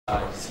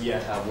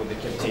here with the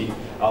captain.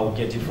 I'll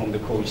get it from the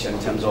coach in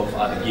terms of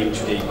the game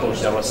today.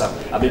 Coach Rosa,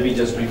 maybe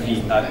just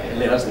briefly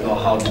let us know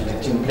how did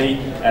the team play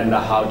and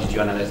how did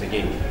you analyze the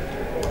game?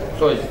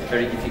 So it's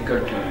very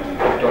difficult to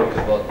talk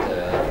about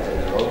the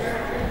loss,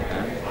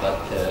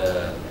 but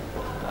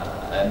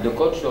I'm the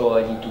coach, so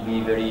I need to be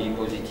very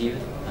positive.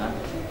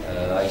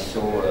 I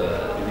saw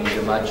during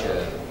the match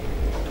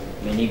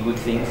many good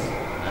things.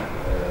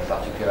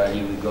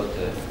 Particularly, we got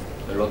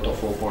a lot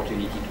of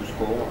opportunity to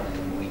score,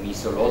 and we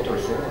miss a lot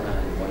also,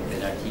 one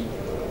penalty.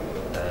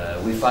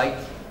 We fight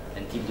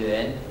until the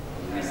end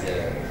with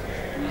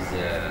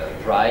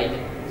pride.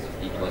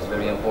 It was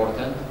very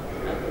important,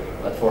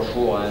 but for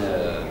sure,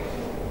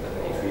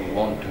 if we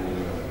want to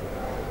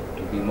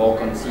be more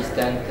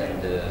consistent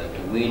and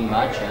to win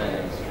match,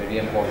 it's very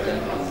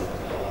important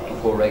to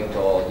correct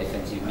our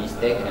defensive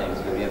mistake, and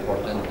it's very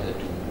important to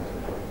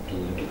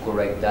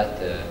correct that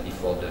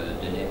before the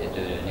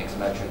next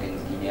match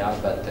against Guinea.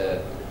 But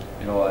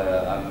you know,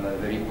 I'm a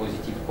very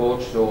positive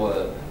coach,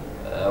 so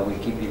I will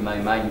keep in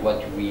my mind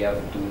what we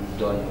have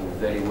done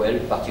very well,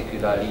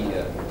 particularly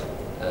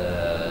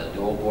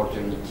the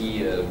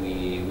opportunity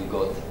we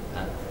got.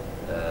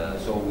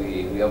 So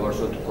we have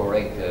also to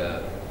correct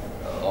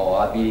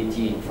our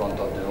ability in front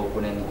of the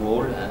opponent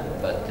goal,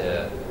 but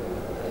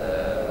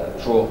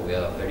sure, we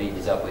are very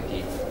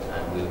disappointed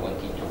and we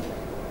wanted to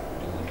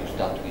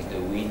start with the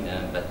win,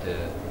 but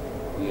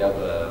we have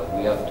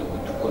to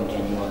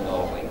continue on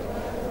our way.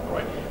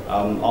 Right.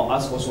 I'll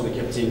ask also the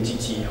captain,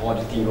 TT, what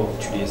do you think of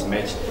today's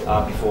match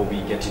before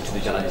we get into the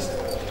journalists?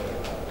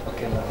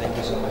 Okay, thank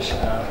you so much.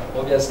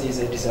 Obviously, it's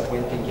a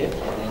disappointing game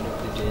at the end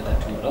of the day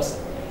that we lost.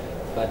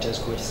 But as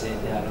coach said,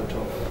 there are a lot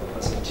of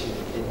positive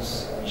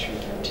things which we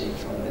can take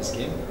from this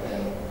game.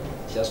 And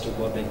just to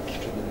go back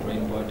to the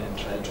drawing board and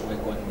try to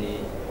work on the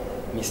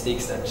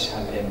mistakes that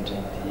happened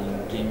in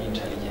the game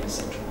intelligence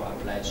to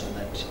apply so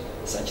that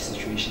such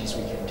situations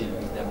we can deal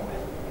with them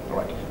well. All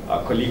right.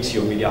 Colleagues,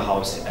 your media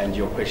house and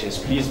your questions,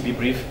 please be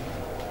brief.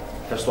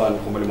 First one,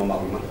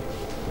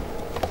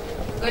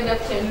 Good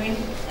afternoon,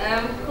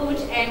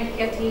 coach and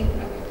captain.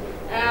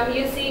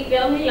 You see, we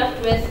only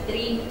left with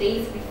 3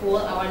 days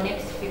before our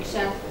next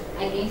fixture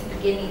against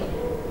Guinea.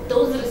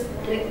 Those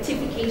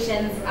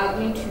rectifications are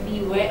going to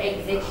be where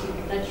exactly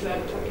that you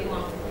are talking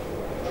about?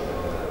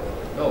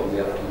 No, we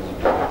have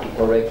to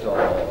correct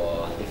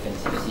our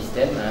defensive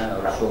system.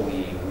 Also,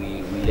 we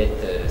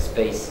let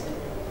space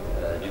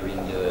during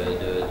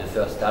the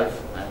first half.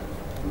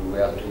 We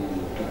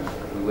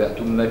were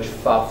too much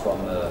far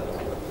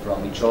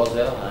from each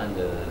other, and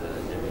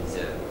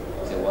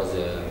there was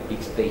a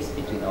big space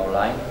between our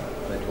line,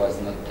 but it was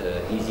not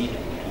easy to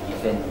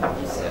defend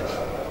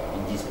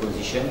in this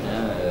position.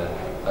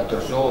 But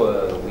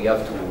also we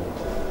have to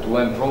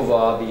improve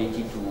our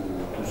ability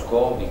to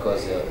score,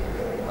 because I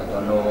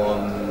don't know how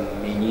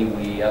many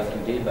we have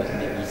today, but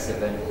maybe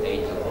 7,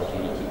 8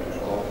 opportunity to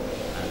score,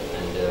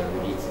 and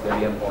really it's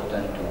very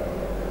important to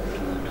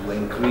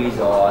increase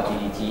our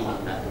ability,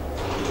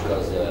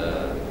 because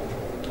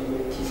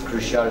it is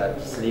crucial at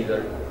this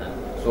level.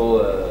 So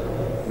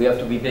we have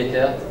to be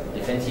better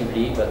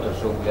defensively, but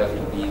also we have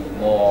to be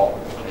more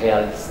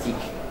realistic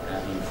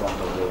in front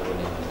of the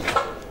opponent.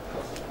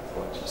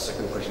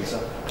 Second question, sir.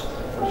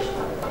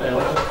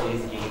 What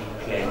is the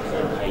plan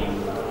for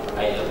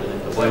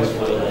points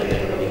for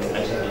the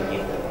international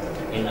game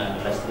in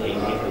last day in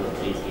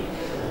today's game?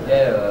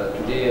 Yeah,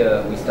 today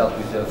we start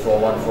with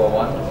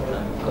 4-1-4-1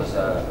 because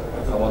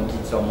I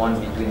wanted someone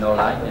between our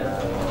line,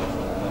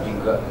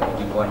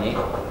 Ditlhokwe,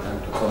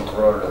 to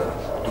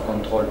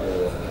control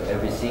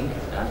everything,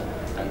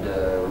 and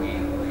we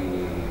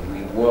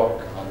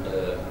work on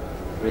the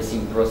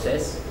racing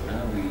process.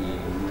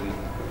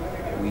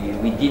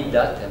 We did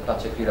that, and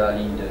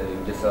particularly in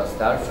the first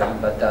half,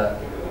 but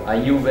I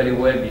knew very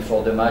well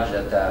before the match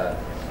that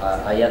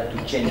I had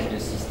to change the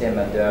system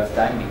at the half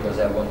time, because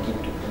I wanted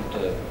to put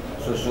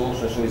Soso.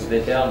 Soso is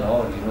better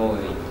now, you know,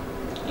 he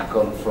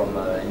come from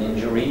an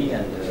injury,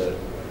 and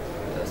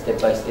step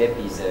by step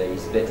is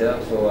better.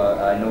 So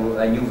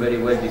I knew very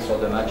well before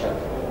the match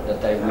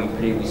that I will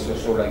play with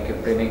Soso like a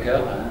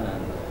playmaker,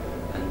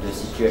 and the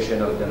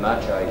situation of the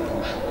match, I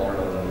push all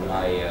of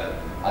my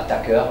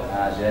attacker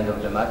at the end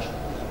of the match.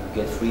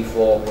 Get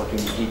 3-4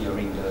 opportunity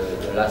during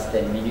the last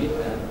 10 minutes,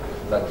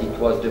 but it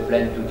was the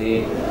plan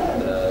today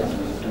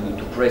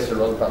to press a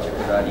lot,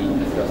 particularly in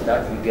the first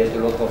half. We get a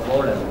lot of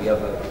ball, and we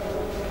have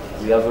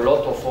a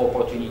lot of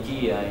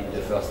opportunity in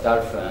the first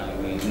half.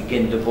 We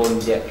gain the ball in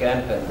their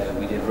camp, and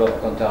we develop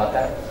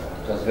counter-attack.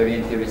 It was very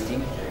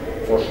interesting.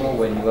 For sure,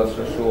 when you have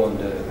Soso on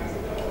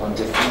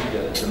the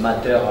field, the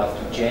matter have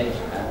to change.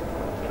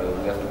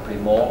 We have to play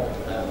more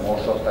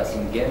short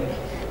passing game,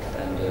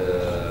 and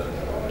to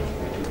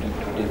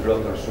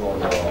develop also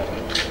on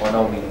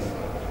our wings.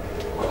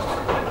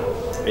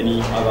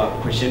 Any other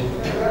question?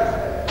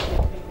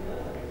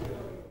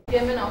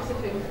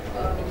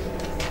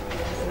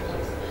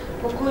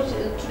 Coach,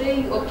 today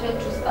you opted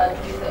to start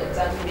with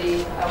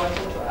Zambia. I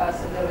wanted to ask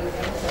the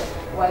reasons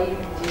why you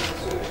did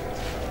so.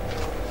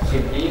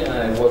 Simply, I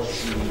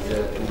watched the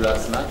 2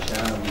 last match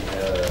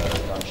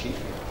with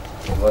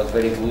was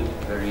very good,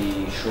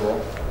 very sure,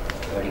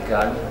 very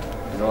calm.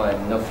 You know, I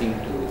have nothing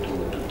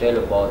to tell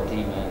about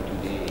him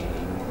today.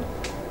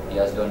 He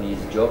has done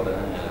his job.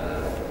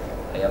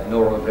 I have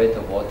no regret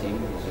about him.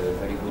 He's a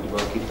very good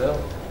goalkeeper.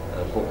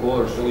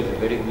 Coco also is a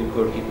very good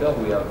goalkeeper.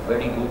 We are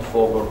very good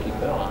for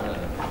goalkeeper.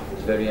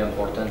 It's very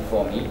important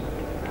for me.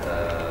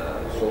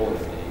 So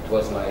it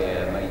was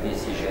my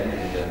decision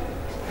and the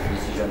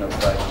decision of the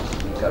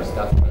technical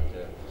staff. But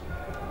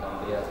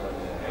Nambe has done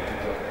a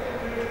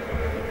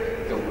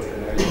good job.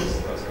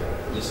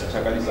 Yes,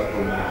 Chakalisa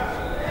from me.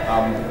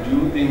 Do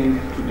you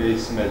think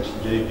today's match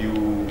gave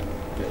you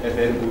a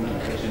very good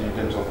impression in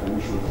terms of who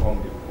should form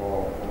the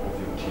core of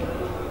your team?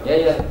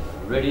 Yeah,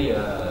 really.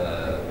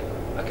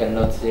 I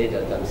cannot say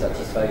that I'm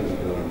satisfied with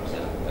the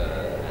result,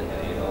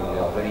 and you know, we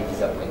are very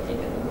disappointed.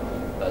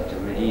 But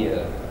really,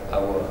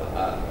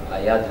 I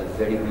had a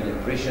very good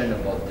impression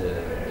about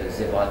the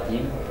Zebra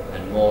team,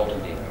 and more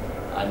today.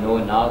 I know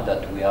now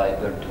that we are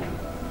able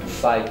to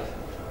fight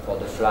for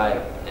the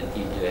fly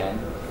until the end.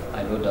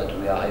 I know that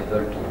we are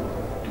able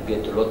to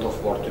get a lot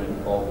of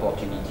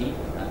opportunity,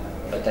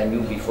 but I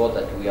knew before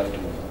that we have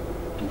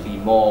to be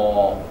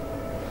more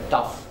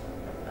tough,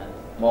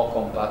 more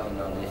compact in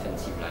our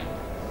defensive line.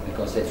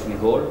 Because that's 3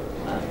 goals,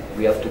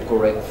 we have to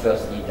correct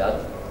firstly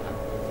that,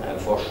 and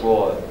for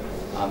sure,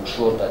 I'm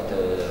sure that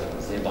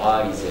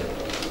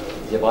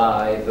Zebra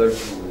are able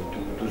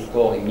to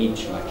score in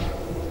each match.